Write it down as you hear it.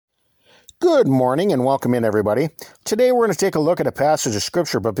Good morning and welcome in, everybody. Today we're going to take a look at a passage of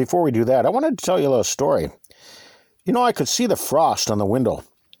Scripture, but before we do that, I wanted to tell you a little story. You know, I could see the frost on the window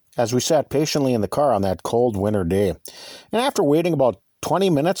as we sat patiently in the car on that cold winter day. And after waiting about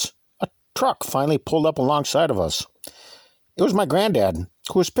 20 minutes, a truck finally pulled up alongside of us. It was my granddad,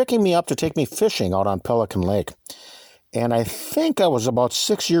 who was picking me up to take me fishing out on Pelican Lake. And I think I was about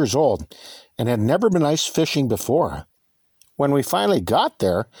 6 years old and had never been ice fishing before. When we finally got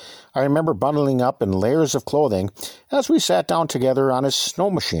there, I remember bundling up in layers of clothing as we sat down together on his snow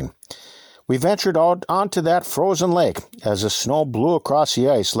machine. We ventured out onto that frozen lake as the snow blew across the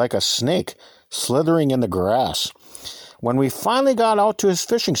ice like a snake slithering in the grass. When we finally got out to his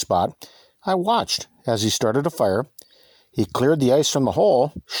fishing spot, I watched as he started a fire. He cleared the ice from the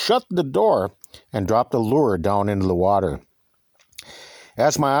hole, shut the door, and dropped the lure down into the water.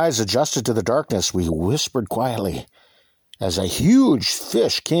 As my eyes adjusted to the darkness, we whispered quietly. As a huge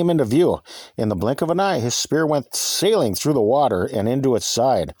fish came into view, in the blink of an eye, his spear went sailing through the water and into its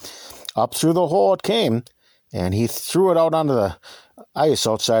side. Up through the hole it came, and he threw it out onto the ice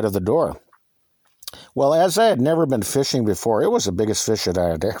outside of the door. Well, as I had never been fishing before, it was the biggest fish that I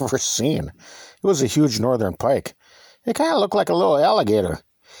had ever seen. It was a huge northern pike. It kind of looked like a little alligator.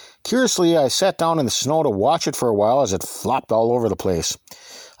 Curiously, I sat down in the snow to watch it for a while as it flopped all over the place.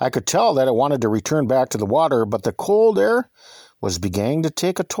 I could tell that it wanted to return back to the water, but the cold air was beginning to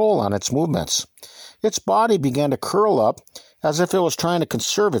take a toll on its movements. Its body began to curl up as if it was trying to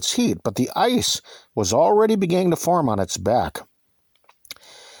conserve its heat, but the ice was already beginning to form on its back.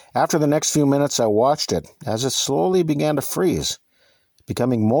 After the next few minutes, I watched it as it slowly began to freeze,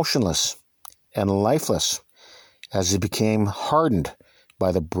 becoming motionless and lifeless as it became hardened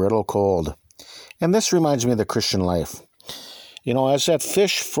by the brittle cold. And this reminds me of the Christian life. You know, as that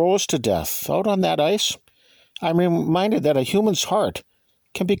fish froze to death out on that ice, I'm reminded that a human's heart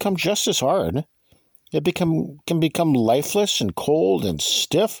can become just as hard. It can become lifeless and cold and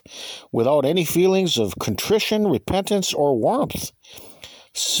stiff without any feelings of contrition, repentance, or warmth.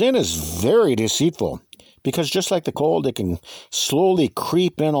 Sin is very deceitful because just like the cold, it can slowly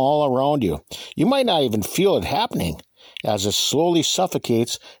creep in all around you. You might not even feel it happening as it slowly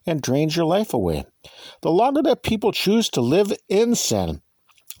suffocates and drains your life away. The longer that people choose to live in sin,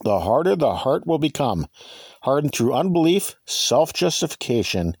 the harder the heart will become, hardened through unbelief,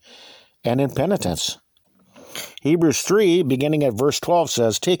 self-justification, and impenitence. Hebrews 3, beginning at verse 12,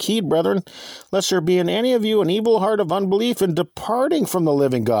 says, "Take heed, brethren, lest there be in any of you an evil heart of unbelief in departing from the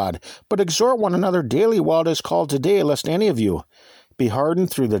living God, but exhort one another daily while it is called today, lest any of you be hardened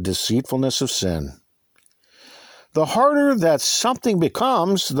through the deceitfulness of sin." The harder that something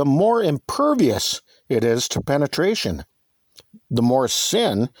becomes, the more impervious it is to penetration. The more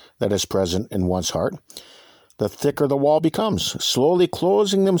sin that is present in one's heart, the thicker the wall becomes, slowly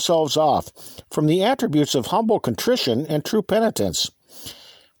closing themselves off from the attributes of humble contrition and true penitence.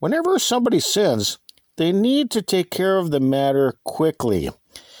 Whenever somebody sins, they need to take care of the matter quickly,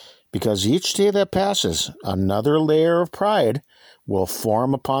 because each day that passes, another layer of pride will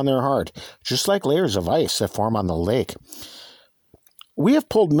form upon their heart, just like layers of ice that form on the lake. We have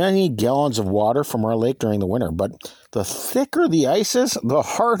pulled many gallons of water from our lake during the winter, but the thicker the ice is, the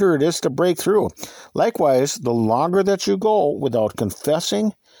harder it is to break through. Likewise, the longer that you go without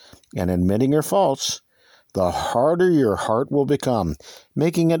confessing and admitting your faults, the harder your heart will become,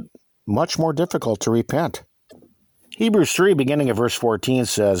 making it much more difficult to repent. Hebrews 3, beginning at verse 14,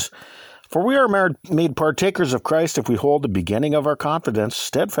 says, "For we are made partakers of Christ if we hold the beginning of our confidence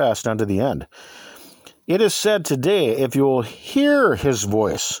steadfast unto the end. It is said today, if you will hear his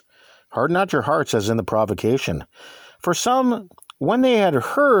voice, harden not your hearts as in the provocation. For some, when they had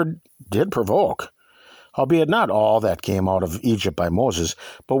heard, did provoke. Howbeit not all that came out of Egypt by Moses,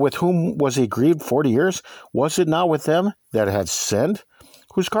 but with whom was he grieved 40 years? Was it not with them that had sinned,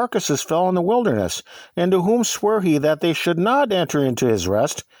 whose carcasses fell in the wilderness? And to whom sware he that they should not enter into his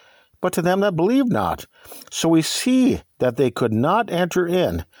rest, but to them that believed not? So we see that they could not enter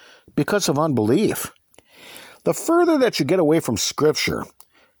in because of unbelief." The further that you get away from Scripture,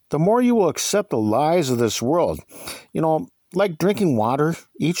 the more you will accept the lies of this world. You know, like drinking water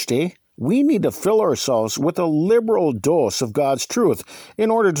each day, we need to fill ourselves with a liberal dose of God's truth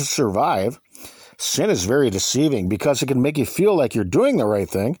in order to survive. Sin is very deceiving because it can make you feel like you're doing the right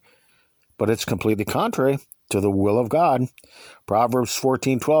thing, but it's completely contrary to the will of God. Proverbs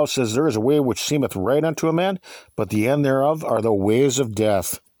 14:12 says, "There is a way which seemeth right unto a man, but the end thereof are the ways of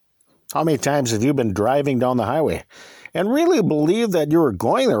death." How many times have you been driving down the highway and really believed that you were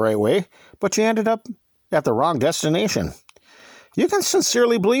going the right way, but you ended up at the wrong destination? You can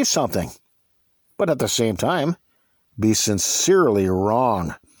sincerely believe something, but at the same time, be sincerely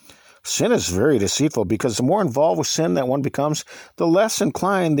wrong. Sin is very deceitful because the more involved with sin that one becomes, the less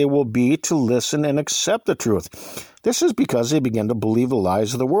inclined they will be to listen and accept the truth. This is because they begin to believe the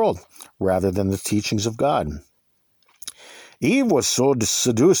lies of the world rather than the teachings of God. Eve was so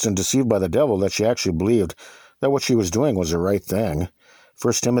seduced and deceived by the devil that she actually believed that what she was doing was the right thing.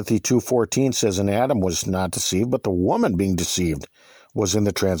 1 Timothy 2:14 says, "And Adam was not deceived, but the woman being deceived was in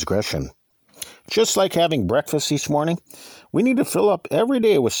the transgression." Just like having breakfast each morning, we need to fill up every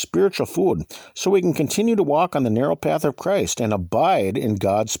day with spiritual food so we can continue to walk on the narrow path of Christ and abide in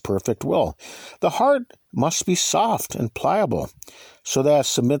God's perfect will. The heart must be soft and pliable so that it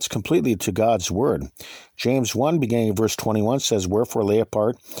submits completely to God's word. James 1, beginning of verse 21 says, "Wherefore lay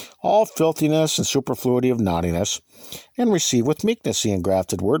apart all filthiness and superfluity of naughtiness, and receive with meekness the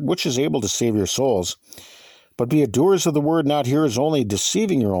engrafted word, which is able to save your souls. But be doers of the word, not hearers only,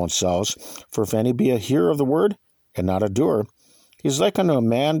 deceiving your own selves. For if any be a hearer of the word, and not a doer, he is like unto a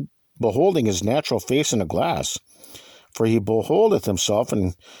man beholding his natural face in a glass. For he beholdeth himself,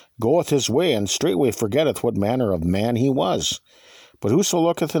 and goeth his way, and straightway forgetteth what manner of man he was. But whoso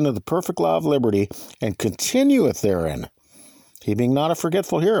looketh into the perfect law of liberty, and continueth therein, he being not a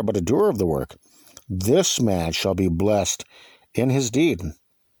forgetful hearer, but a doer of the work, this man shall be blessed in his deed."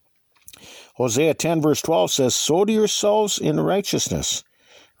 Hosea 10 verse 12 says, "Sow to yourselves in righteousness,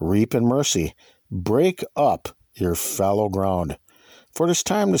 reap in mercy, break up your fallow ground. For it is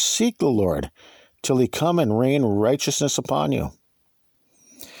time to seek the Lord, till he come and rain righteousness upon you."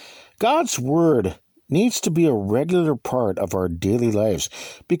 God's word needs to be a regular part of our daily lives,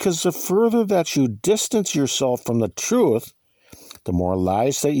 because the further that you distance yourself from the truth, the more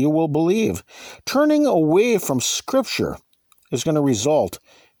lies that you will believe. Turning away from Scripture is going to result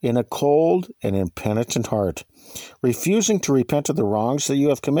in a cold and impenitent heart, refusing to repent of the wrongs that you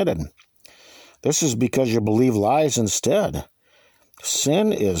have committed. This is because you believe lies instead.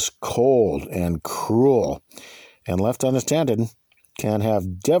 Sin is cold and cruel, and left unattended, can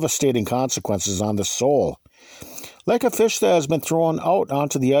have devastating consequences on the soul. Like a fish that has been thrown out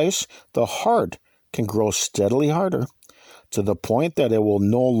onto the ice, the heart can grow steadily harder, to the point that it will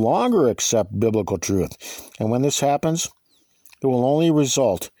no longer accept biblical truth. And when this happens, it will only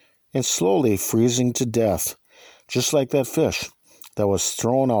result in slowly freezing to death, just like that fish that was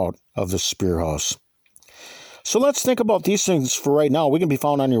thrown out of the Spearhouse. So let's think about these things for right now. We can be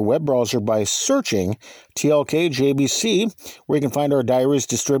found on your web browser by searching tlkjbc, where you can find our diaries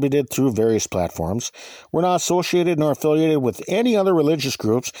distributed through various platforms. We're not associated nor affiliated with any other religious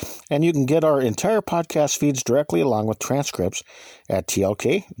groups, and you can get our entire podcast feeds directly along with transcripts at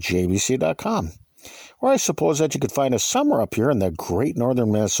tlkjbc.com. Or I suppose that you could find us somewhere up here in the great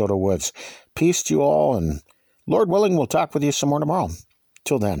northern Minnesota woods. Peace to you all, and Lord willing, we'll talk with you some more tomorrow.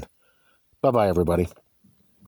 Till then, bye-bye, everybody.